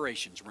secret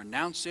operations.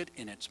 Renounce it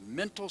in its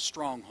mental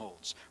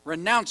strongholds.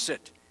 Renounce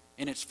it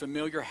in its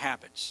familiar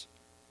habits.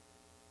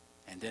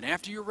 And then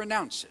after you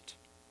renounce it,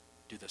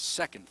 do the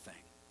second thing.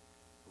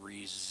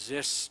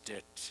 Resist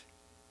it.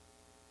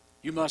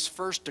 You must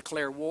first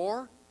declare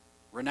war,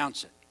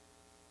 renounce it.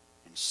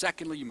 And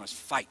secondly, you must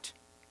fight.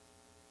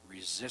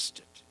 Resist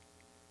it.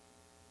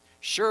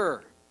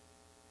 Sure,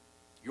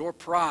 your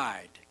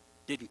pride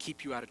didn't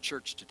keep you out of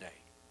church today.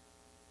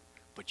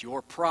 But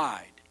your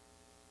pride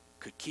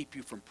could keep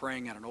you from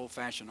praying at an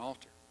old-fashioned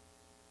altar.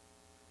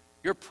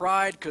 Your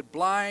pride could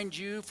blind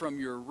you from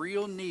your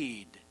real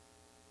need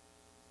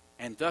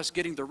and thus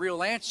getting the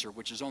real answer,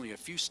 which is only a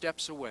few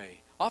steps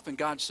away. Often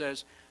God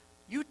says,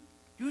 you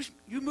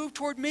move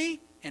toward me,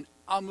 and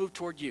I'll move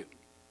toward you.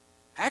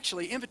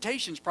 Actually,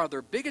 invitations, probably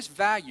their biggest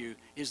value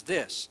is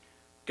this.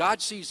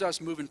 God sees us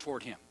moving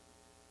toward him.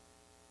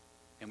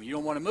 And when you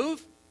don't want to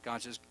move,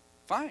 God says,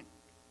 fine.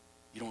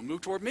 You don't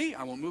move toward me,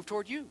 I won't move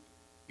toward you.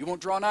 You won't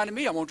draw nigh to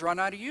me, I won't draw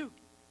nigh to you.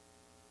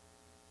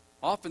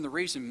 Often the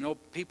reason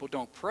people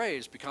don't pray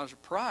is because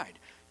of pride.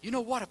 You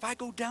know what? If I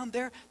go down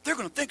there, they're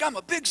going to think I'm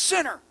a big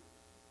sinner.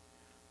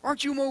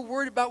 Aren't you more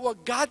worried about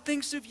what God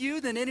thinks of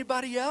you than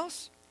anybody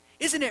else?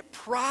 Isn't it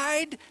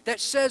pride that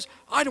says,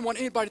 I don't want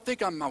anybody to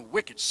think I'm a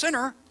wicked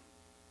sinner?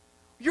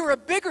 You're a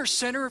bigger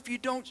sinner if you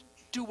don't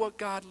do what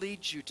God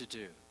leads you to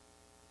do.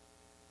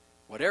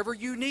 Whatever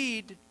you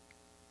need,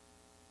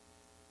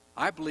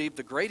 I believe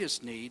the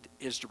greatest need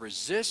is to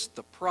resist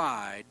the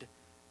pride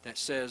that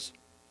says,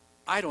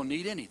 I don't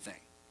need anything.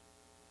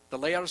 The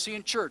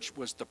Laodicean church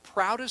was the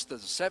proudest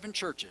of the 7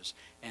 churches,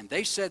 and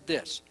they said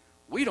this,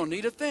 we don't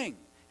need a thing.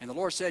 And the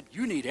Lord said,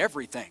 you need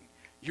everything.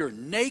 You're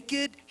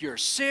naked, you're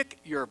sick,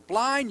 you're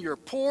blind, you're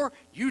poor,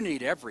 you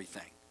need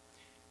everything.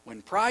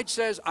 When pride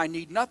says, I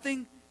need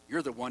nothing,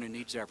 you're the one who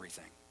needs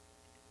everything.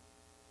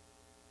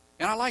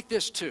 And I like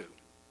this too,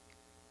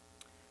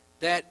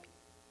 that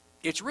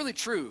it's really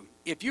true.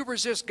 If you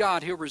resist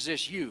God, he'll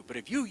resist you. But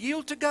if you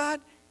yield to God,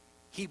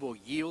 he will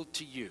yield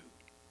to you.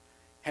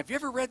 Have you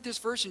ever read this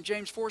verse in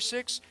James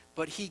 4:6?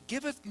 But he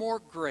giveth more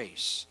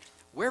grace.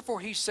 Wherefore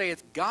he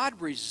saith, God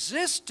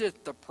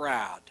resisteth the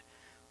proud,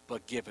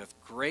 but giveth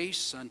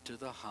grace unto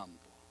the humble.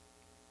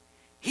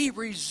 He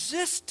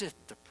resisteth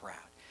the proud.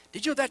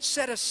 Did you know that's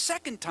said a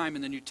second time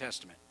in the New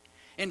Testament?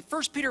 In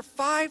 1 Peter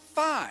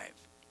 5:5.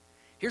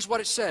 Here's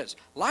what it says.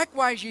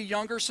 Likewise, ye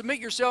younger, submit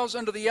yourselves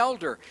unto the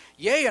elder.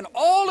 Yea, and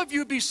all of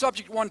you be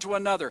subject one to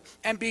another,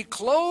 and be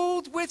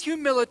clothed with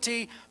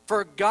humility,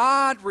 for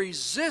God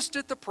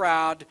resisteth the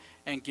proud,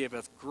 and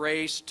giveth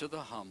grace to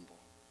the humble.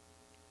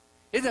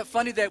 Isn't it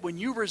funny that when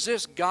you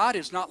resist God,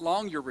 it's not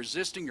long you're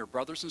resisting your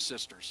brothers and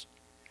sisters.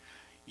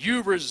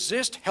 You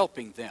resist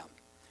helping them.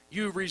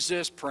 You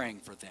resist praying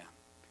for them.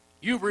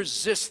 You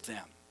resist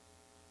them.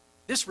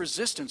 This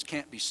resistance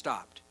can't be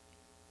stopped.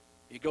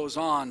 It goes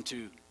on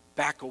to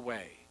back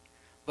away.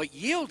 But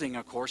yielding,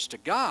 of course, to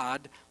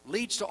God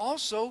leads to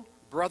also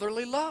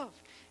brotherly love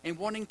and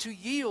wanting to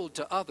yield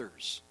to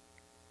others.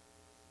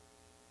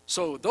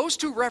 So those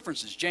two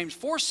references, James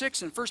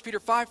 4:6 and 1 Peter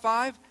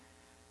 5:5,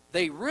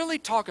 they really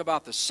talk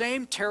about the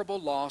same terrible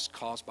loss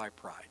caused by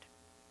pride.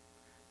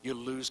 You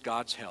lose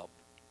God's help,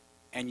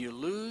 and you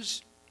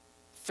lose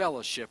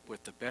fellowship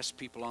with the best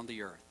people on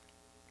the earth.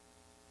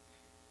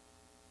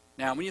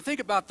 Now, when you think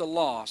about the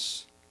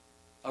loss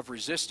of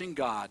resisting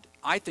God,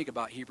 I think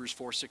about Hebrews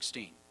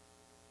 4:16.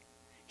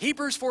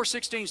 Hebrews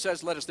 4:16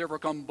 says, let us therefore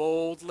come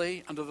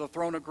boldly unto the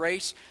throne of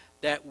grace,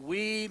 that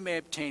we may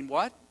obtain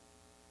what?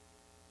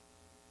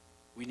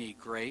 We need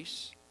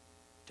grace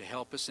to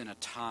help us in a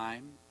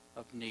time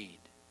of need.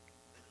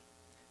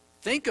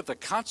 Think of the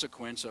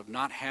consequence of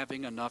not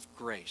having enough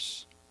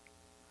grace.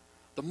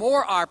 The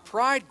more our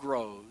pride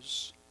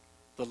grows,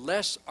 the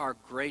less our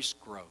grace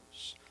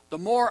grows. The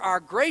more our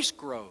grace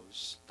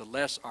grows, the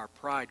less our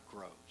pride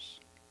grows.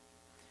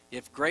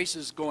 If grace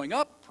is going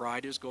up,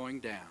 pride is going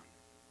down.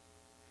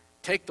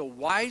 Take the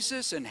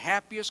wisest and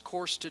happiest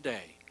course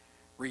today.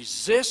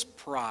 Resist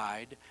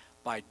pride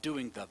by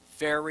doing the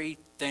very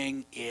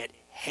thing it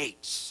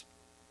hates.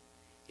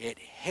 It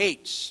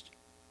hates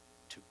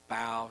to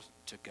bow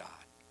to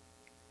God.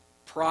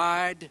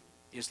 Pride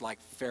is like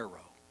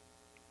Pharaoh,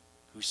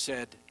 who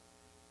said,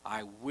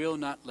 I will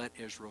not let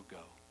Israel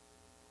go.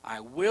 I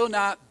will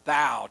not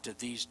bow to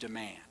these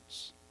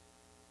demands.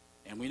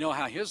 And we know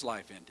how his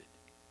life ended.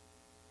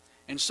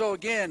 And so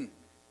again,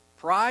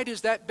 pride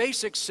is that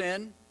basic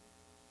sin,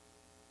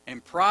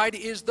 and pride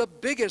is the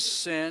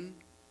biggest sin,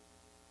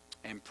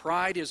 and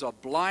pride is a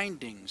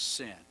blinding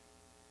sin.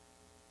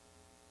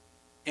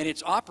 And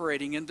it's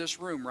operating in this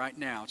room right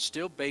now. It's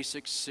still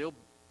basic, still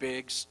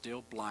big,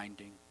 still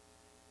blinding.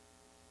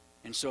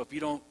 And so if you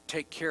don't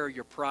take care of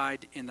your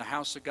pride in the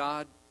house of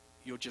God,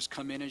 you'll just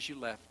come in as you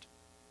left,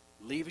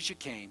 leave as you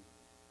came,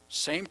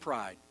 same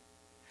pride.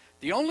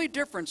 The only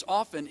difference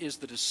often is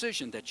the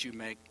decision that you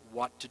make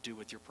what to do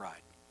with your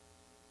pride.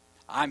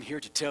 I'm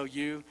here to tell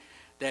you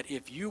that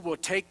if you will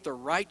take the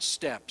right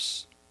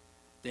steps,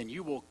 then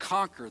you will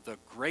conquer the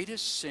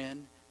greatest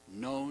sin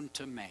known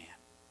to man.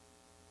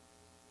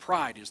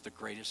 Pride is the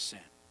greatest sin.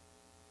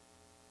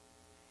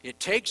 It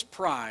takes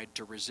pride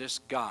to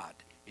resist God.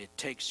 It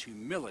takes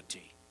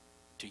humility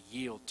to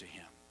yield to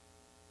him.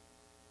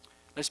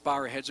 Let's bow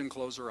our heads and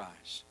close our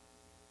eyes.